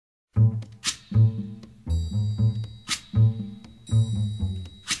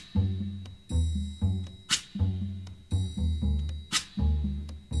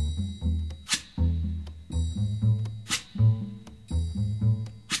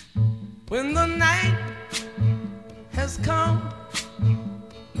When the night has come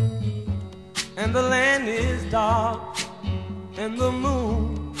and the land is dark and the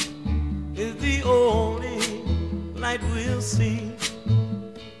moon is the only light we'll see.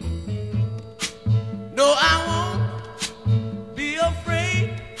 No, I won't be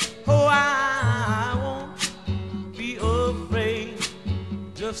afraid. Oh, I won't be afraid.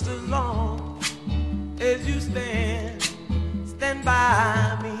 Just as long as you stand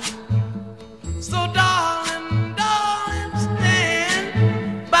by me. So darling, darling,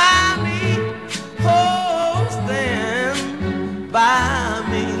 stand by me. Oh, stand by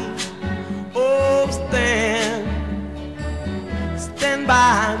me. Oh, stand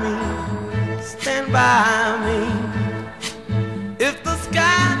by me. Stand by me. If the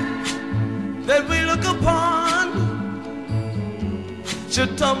sky that we look upon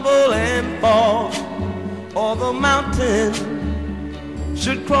should tumble and fall, or the mountain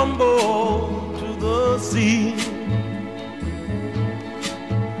should crumble to the sea,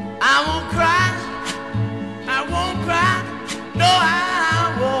 I won't cry, I won't cry, no,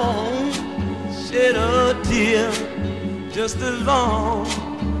 I won't shed a tear. Just as long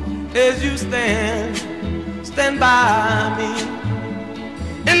as you stand by me.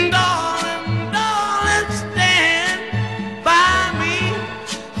 And darling, darling, stand by me.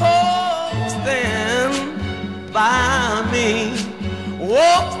 Oh, stand by me.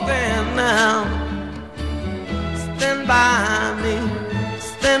 Oh, stand now. Stand by me.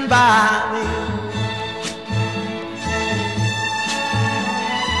 Stand by me.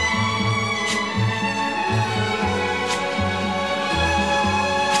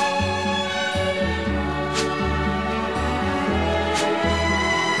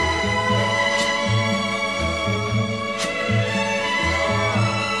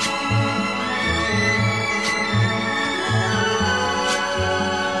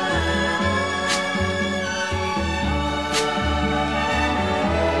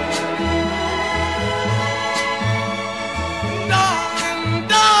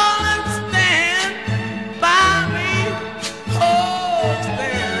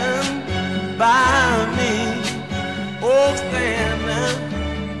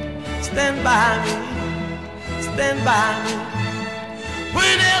 Stand by me, stand by me,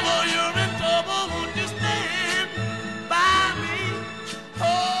 whenever you're